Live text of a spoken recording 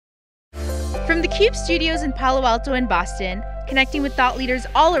From theCUBE studios in Palo Alto and Boston, connecting with thought leaders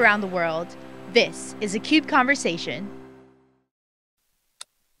all around the world, this is a CUBE Conversation.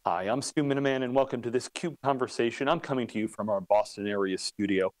 Hi, I'm Stu Miniman and welcome to this CUBE Conversation. I'm coming to you from our Boston area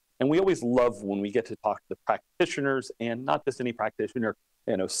studio. And we always love when we get to talk to the practitioners, and not just any practitioner,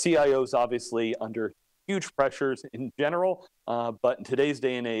 CIOs obviously under huge pressures in general, but in today's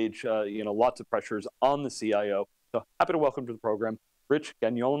day and age, lots of pressures on the CIO. So happy to welcome to the program, Rich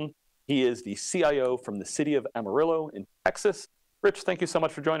Gagnon. He is the CIO from the City of Amarillo in Texas. Rich, thank you so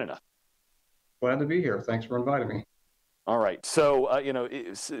much for joining us. Glad to be here. Thanks for inviting me. All right, so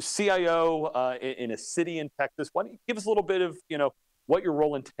CIO in a city in Texas. Why don't you give us a little bit of what your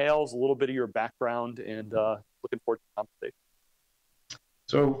role entails, a little bit of your background, and looking forward to the conversation.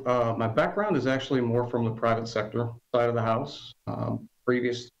 So my background is actually more from the private sector side of the house.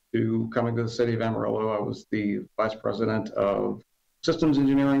 Previous to coming to the City of Amarillo, I was the Vice President of Systems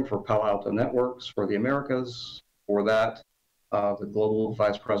Engineering for Palo Alto Networks for the Americas. For that, the Global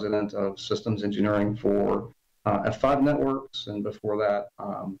Vice President of Systems Engineering for F5 Networks, and before that,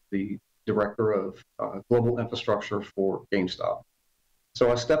 the Director of Global Infrastructure for GameStop.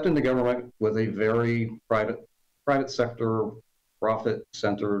 So I stepped into government with a very private sector,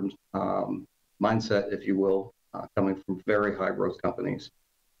 profit-centered mindset, if you will, coming from very high-growth companies.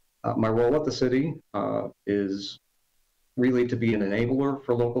 My role at the city is really to be an enabler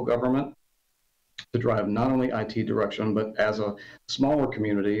for local government, to drive not only IT direction, but as a smaller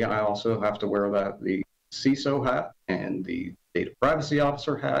community, I also have to wear the CISO hat and the data privacy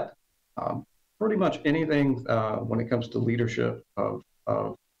officer hat. Pretty much anything when it comes to leadership of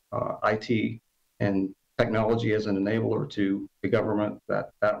IT and technology as an enabler to the government,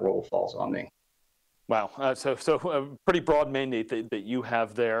 that role falls on me. Wow, so a pretty broad mandate that you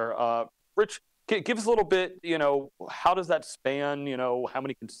have there. Rich, give us a little bit, how does that span, how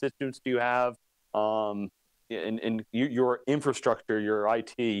many constituents do you have, and your infrastructure, your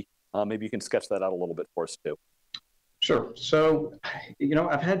IT, maybe you can sketch that out a little bit for us too. Sure. So,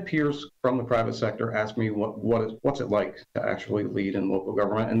 I've had peers from the private sector ask me what's it like to actually lead in local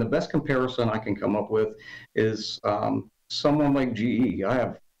government, and the best comparison I can come up with is someone like GE. I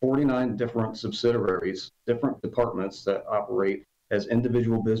have 49 different subsidiaries, different departments that operate as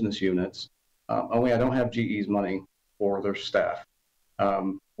individual business units. Only I don't have GE's money for their staff.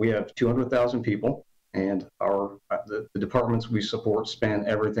 We have 200,000 people, and the departments we support span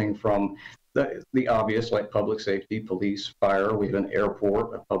everything from the obvious, like public safety, police, fire. We have an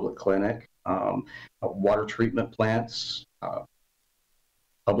airport, a public clinic, water treatment plants,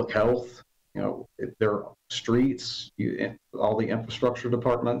 public health. There are streets, all the infrastructure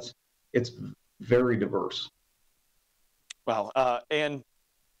departments. It's very diverse. Wow, and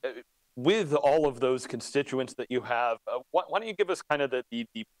with all of those constituents that you have, why don't you give us kind of the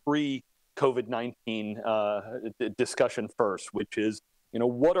pre-COVID-19 discussion first, which is,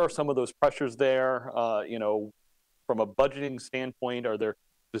 what are some of those pressures there? From a budgeting standpoint, are there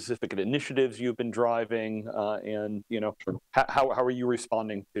specific initiatives you've been driving? And how are you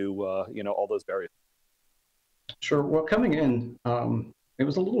responding to all those various? Sure. Well, coming in, it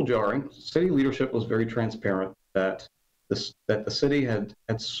was a little jarring. City leadership was very transparent that the city had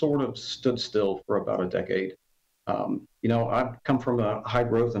sort of stood still for about a decade. I've come from a high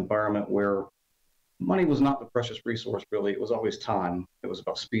growth environment where money was not the precious resource, really. It was always time. It was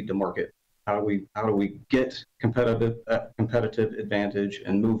about speed to market. How do we get competitive advantage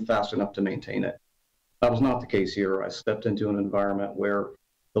and move fast enough to maintain it? That was not the case here. I stepped into an environment where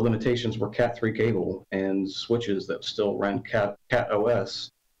the limitations were Cat3 cable and switches that still ran Cat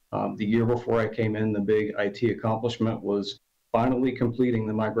OS. The year before I came in, the big IT accomplishment was finally completing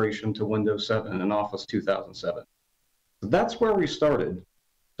the migration to Windows 7 and Office 2007. So that's where we started.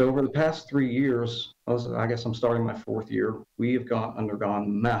 So over the past 3 years, I guess I'm starting my 4th year, we have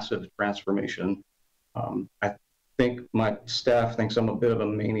undergone massive transformation. I think my staff thinks I'm a bit of a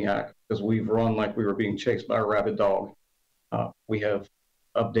maniac because we've run like we were being chased by a rabid dog. We have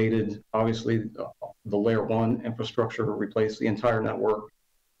updated, obviously, the layer 1 infrastructure to replace the entire network.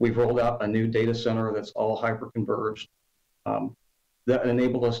 We've rolled out a new data center that's all hyperconverged. That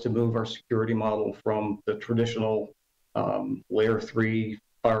enabled us to move our security model from the traditional layer 3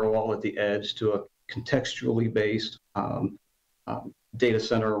 firewall at the edge to a contextually based data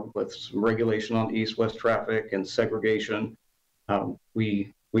center with some regulation on east-west traffic and segregation.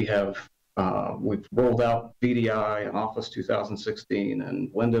 We've rolled out VDI and Office 2016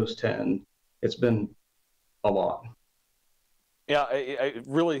 and Windows 10. It's been a lot. Yeah, it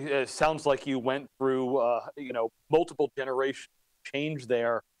really sounds like you went through multiple generation change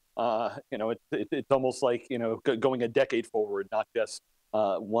there. It's almost like going a decade forward, not just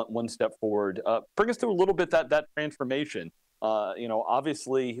one step forward. Bring us through a little bit that transformation.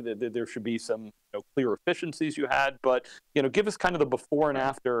 Obviously there should be some clear efficiencies you had, but give us kind of the before and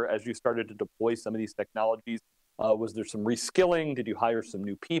after as you started to deploy some of these technologies. Was there some reskilling? Did you hire some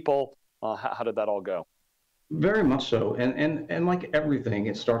new people? How did that all go? Very much so, and like everything,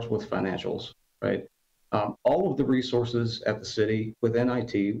 it starts with financials, right? All of the resources at the city within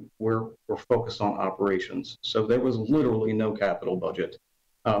IT were focused on operations, so there was literally no capital budget.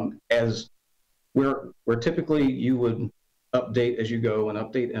 As where typically you would update as you go and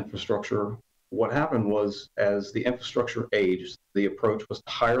update infrastructure, what happened was as the infrastructure aged, the approach was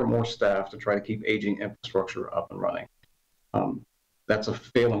to hire more staff to try to keep aging infrastructure up and running. That's a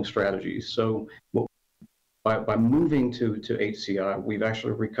failing strategy. So by moving to HCI, we've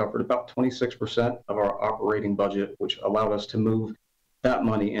actually recovered about 26% of our operating budget, which allowed us to move that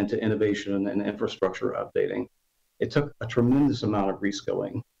money into innovation and infrastructure updating. It took a tremendous amount of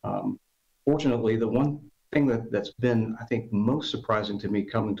reskilling. Fortunately, the one thing that's been, I think, most surprising to me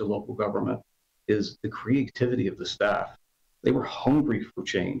coming to local government is the creativity of the staff. They were hungry for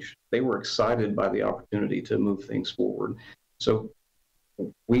change. They were excited by the opportunity to move things forward. So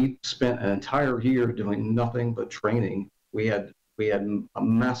we spent an entire year doing nothing but training. We had a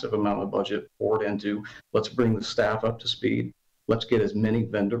massive amount of budget poured into, let's bring the staff up to speed. Let's get as many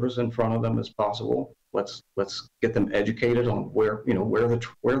vendors in front of them as possible. Let's get them educated on where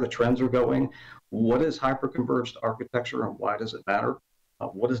the trends are going. What is hyperconverged architecture and why does it matter?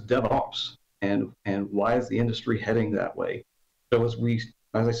 What is DevOps and why is the industry heading that way? So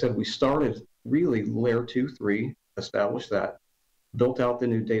as I said, we started really layer 2, 3, established that, built out the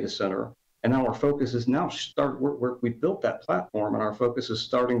new data center, and now our focus is we built that platform, and our focus is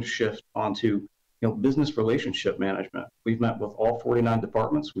starting to shift onto business relationship management. We've met with all 49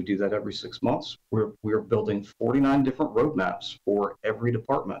 departments. We do that every 6 months. We're building 49 different roadmaps for every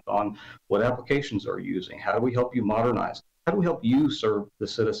department on what applications are you using, how do we help you modernize, how do we help you serve the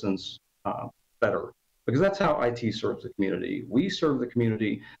citizens better? Because that's how IT serves the community. We serve the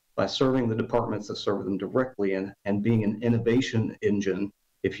community by serving the departments that serve them directly and being an innovation engine,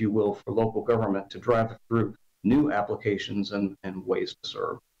 if you will, for local government to drive through new applications and ways to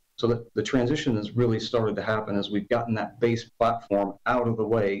serve. So the transition has really started to happen as we've gotten that base platform out of the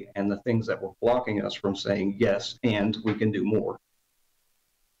way and the things that were blocking us from saying yes, and we can do more.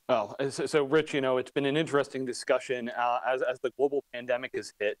 Well, so Rich, it's been an interesting discussion as the global pandemic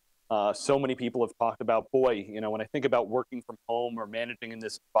has hit. So many people have talked about, boy, when I think about working from home or managing in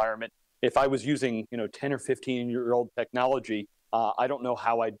this environment, if I was using, 10 or 15-year-old technology, I don't know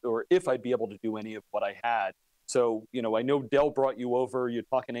how or if I'd be able to do any of what I had. So, I know Dell brought you over, you're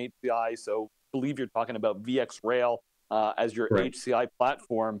talking HCI, so I believe you're talking about VxRail as your right. HCI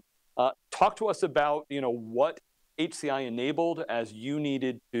platform. Talk to us about, what HCI enabled as you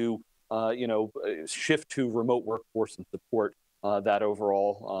needed to, shift to remote workforce and support that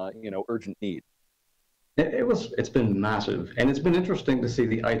overall, urgent need. It's been massive, and it's been interesting to see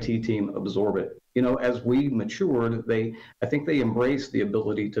the IT team absorb it. As we matured, I think they embraced the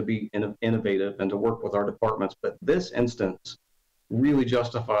ability to be innovative and to work with our departments. But this instance really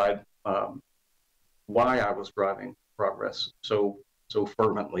justified why I was driving progress so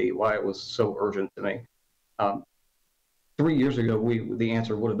fervently, why it was so urgent to me. 3 years ago, the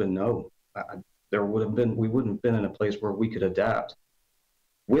answer would have been no. We wouldn't have been in a place where we could adapt.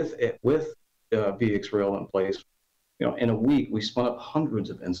 With VxRail in place, in a week we spun up hundreds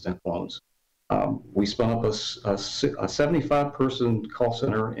of instant clones. We spun up a 75-person call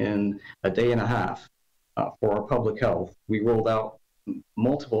center in a day and a half for our public health. We rolled out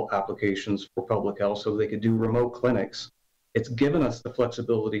multiple applications for public health so they could do remote clinics. It's given us the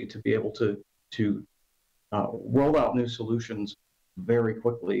flexibility to be able to roll out new solutions very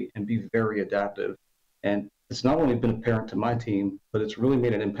quickly and be very adaptive. And it's not only been apparent to my team, but it's really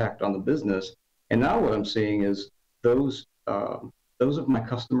made an impact on the business. And now what I'm seeing is those of my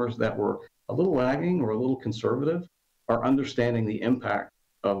customers that were a little lagging or a little conservative are understanding the impact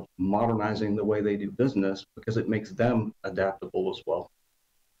of modernizing the way they do business because it makes them adaptable as well.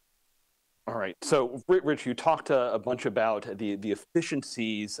 All right. So, Rich, you talked a bunch about the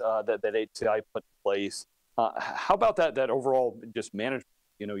efficiencies that HCI put in place. How about that overall just management?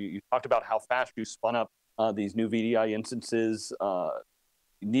 You talked about how fast you spun up these new VDI instances. You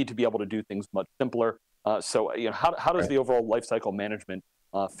need to be able to do things much simpler. So, how does the overall lifecycle management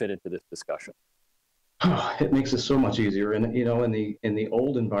fit into this discussion? It makes it so much easier. And in the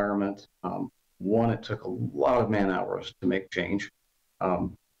old environment, it took a lot of man hours to make change.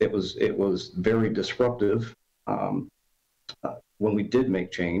 It was very disruptive when we did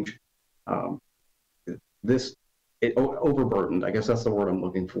make change. This overburdened. I guess that's the word I'm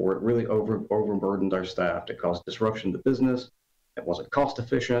looking for. It really overburdened our staff. It caused disruption to business. It wasn't cost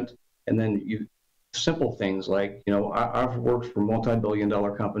efficient. And then simple things like, I've worked for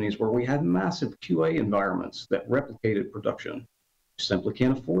multi-billion-dollar companies where we had massive QA environments that replicated production. You simply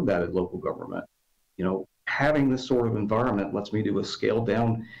can't afford that at local government. Having this sort of environment lets me do a scaled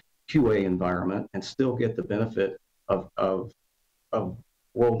down QA environment and still get the benefit of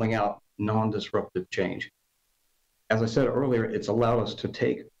rolling out non-disruptive change. As I said earlier, it's allowed us to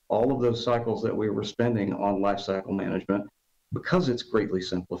take all of those cycles that we were spending on lifecycle management, because it's greatly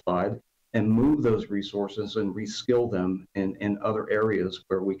simplified, and move those resources and reskill them in other areas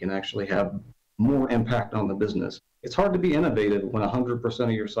where we can actually have more impact on the business. It's hard to be innovative when 100%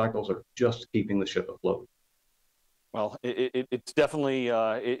 of your cycles are just keeping the ship afloat. Well, it's definitely,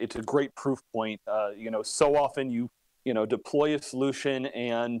 it's a great proof point. So often you deploy a solution,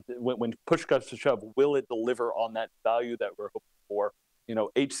 and when push comes to shove, will it deliver on that value that we're hoping for?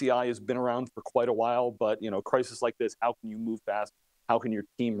 HCI has been around for quite a while, but crisis like this, how can you move fast? How can your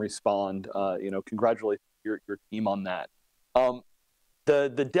team respond? Congratulate your team on that.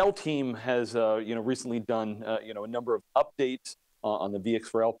 The Dell team has recently done a number of updates on the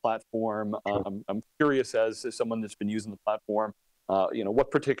VxRail platform. Sure. I'm curious, as someone that's been using the platform, what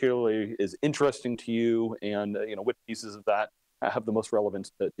particularly is interesting to you, and which pieces of that have the most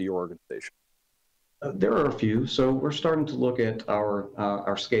relevance to your organization? There are a few. So we're starting to look at our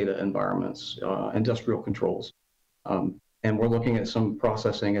SCADA environments, industrial controls, and we're looking at some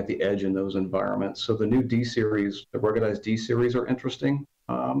processing at the edge in those environments. So the new D series, the ruggedized D series, are interesting.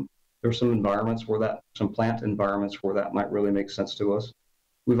 There's some environments some plant environments where that might really make sense to us.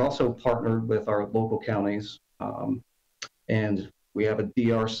 We've also partnered with our local counties, and we have a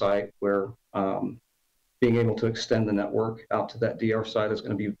DR site where being able to extend the network out to that DR site is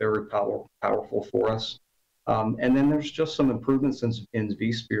going to be very powerful for us. And then there's just some improvements in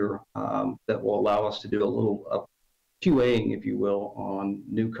vSphere that will allow us to do a little QAing, if you will, on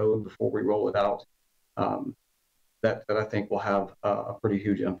new code before we roll it out. That I think will have a pretty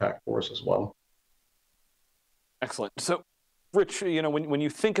huge impact for us as well. Excellent. So, Rich, when you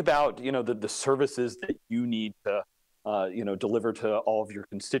think about the services that you need to deliver to all of your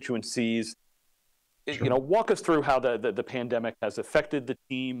constituencies, Sure. Walk us through how the pandemic has affected the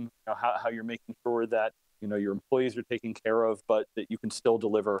team. How you're making sure that your employees are taken care of, but that you can still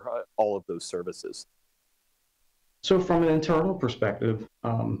deliver all of those services. So, from an internal perspective,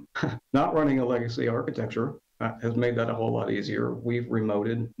 not running a legacy architecture has made that a whole lot easier. We've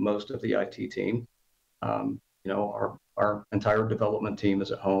remoted most of the IT team. Our entire development team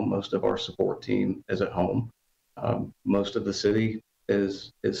is at home. Most of our support team is at home. Most of the city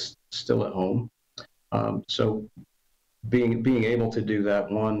is still at home. So being able to do that,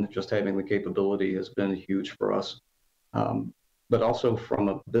 one, just having the capability has been huge for us. But also from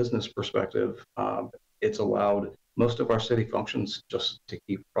a business perspective, it's allowed most of our city functions just to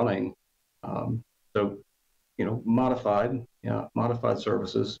keep running. So modified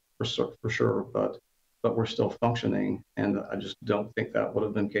services for sure, but we're still functioning, and I just don't think that would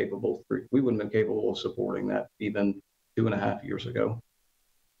have been capable. We wouldn't have been capable of supporting that even 2.5 years ago.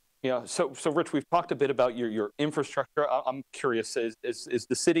 Yeah. So Rich, we've talked a bit about your infrastructure. I'm curious: is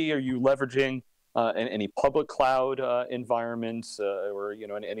the city, are you leveraging any public cloud environments, or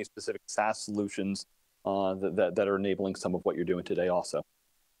any specific SaaS solutions that are enabling some of what you're doing today also?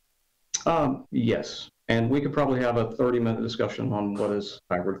 Yes, and we could probably have a 30-minute discussion on what is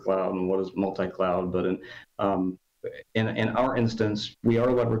hybrid cloud and what is multi-cloud, but in our instance, we are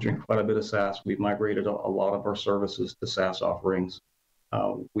leveraging quite a bit of SaaS. We've migrated a lot of our services to SaaS offerings.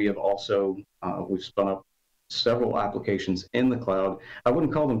 We have also, we've spun up several applications in the cloud. I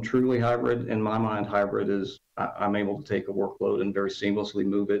wouldn't call them truly hybrid. In my mind, hybrid is I'm able to take a workload and very seamlessly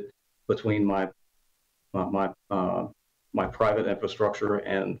move it between my private infrastructure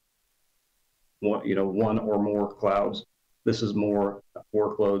and one or more clouds. This is more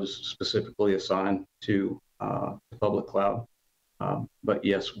workloads specifically assigned to public cloud. But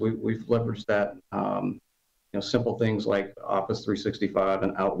yes, we've leveraged that. Simple things like Office 365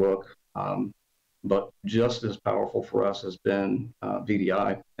 and Outlook. But just as powerful for us has been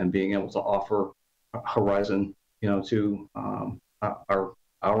VDI and being able to offer Horizon, to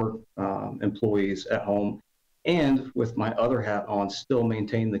our employees at home. And with my other hat on, still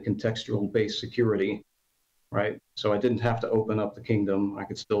maintain the contextual-based security, right? So I didn't have to open up the kingdom. I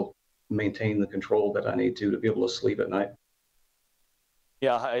could still maintain the control that I need to be able to sleep at night.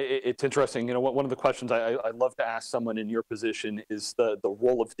 Yeah, it's interesting. One of the questions I love to ask someone in your position is the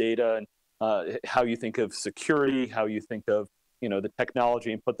role of data and how you think of security, how you think of the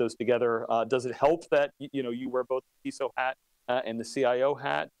technology and put those together. Does it help that you wear both the CISO hat and the CIO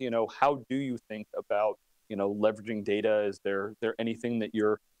hat? How do you think about leveraging data? Is there anything that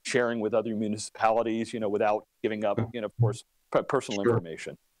you're sharing with other municipalities, without giving up, of course, personal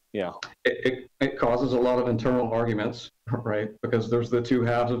information? Yeah. It causes a lot of internal arguments, right? Because there's the two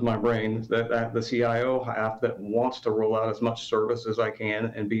halves of my brain, that the CIO half that wants to roll out as much service as I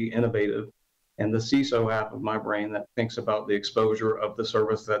can and be innovative, and the CISO half of my brain that thinks about the exposure of the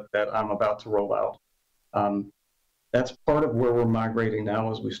service that I'm about to roll out. That's part of where we're migrating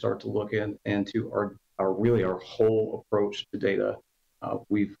now as we start to look into our whole approach to data.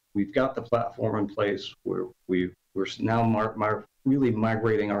 We've got the platform in place where we're now really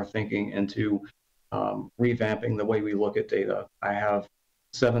migrating our thinking into revamping the way we look at data. I have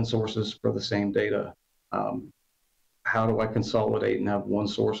 7 sources for the same data. How do I consolidate and have one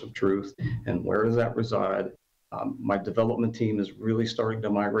source of truth, and where does that reside? My development team is really starting to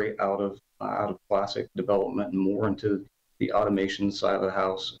migrate out of classic development and more into the automation side of the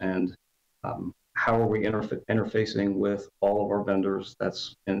house, and how are we interfacing with all of our vendors?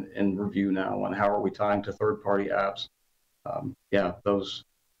 That's in review now, and how are we tying to third-party apps?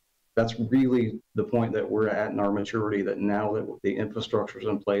 That's really the point that we're at in our maturity, that now that the infrastructure is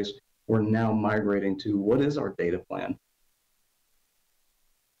in place, we're now migrating to what is our data plan.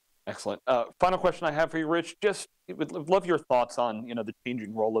 Excellent. Final question I have for you, Rich. Just would love your thoughts on the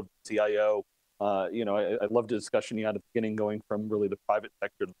changing role of the CIO. I loved the discussion you had at the beginning, going from really the private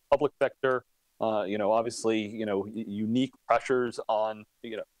sector to the public sector. Obviously, unique pressures on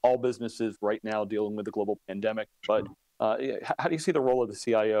all businesses right now dealing with the global pandemic. But how do you see the role of the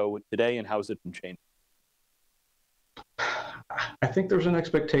CIO today, and how has it been changed? I think there's an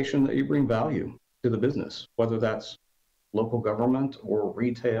expectation that you bring value to the business, whether that's local government or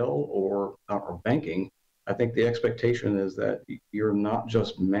retail or banking. I think the expectation is that you're not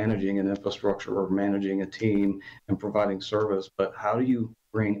just managing an infrastructure or managing a team and providing service, but how do you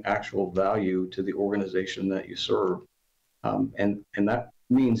bring actual value to the organization that you serve? And that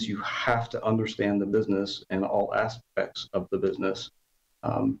means you have to understand the business and all aspects of the business.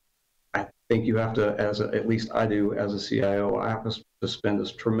 I think you have to, at least I do as a CIO, I have to spend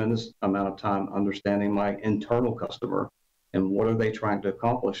this tremendous amount of time understanding my internal customer and what are they trying to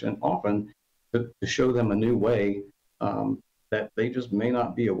accomplish, and often to show them a new way that they just may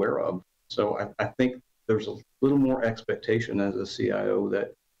not be aware of. So I think there's a little more expectation as a CIO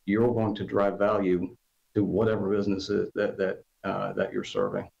that you're going to drive value to whatever business is that you're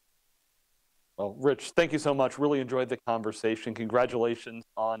serving. Well, Rich, thank you so much. Really enjoyed the conversation. Congratulations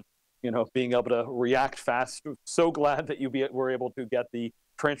on being able to react fast. So glad that you were able to get the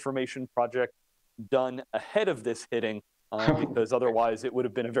transformation project done ahead of this hitting, because otherwise it would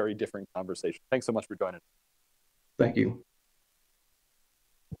have been a very different conversation. Thanks so much for joining. Thank you.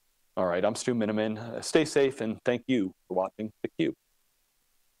 All right, I'm Stu Miniman. Stay safe, and thank you for watching theCUBE.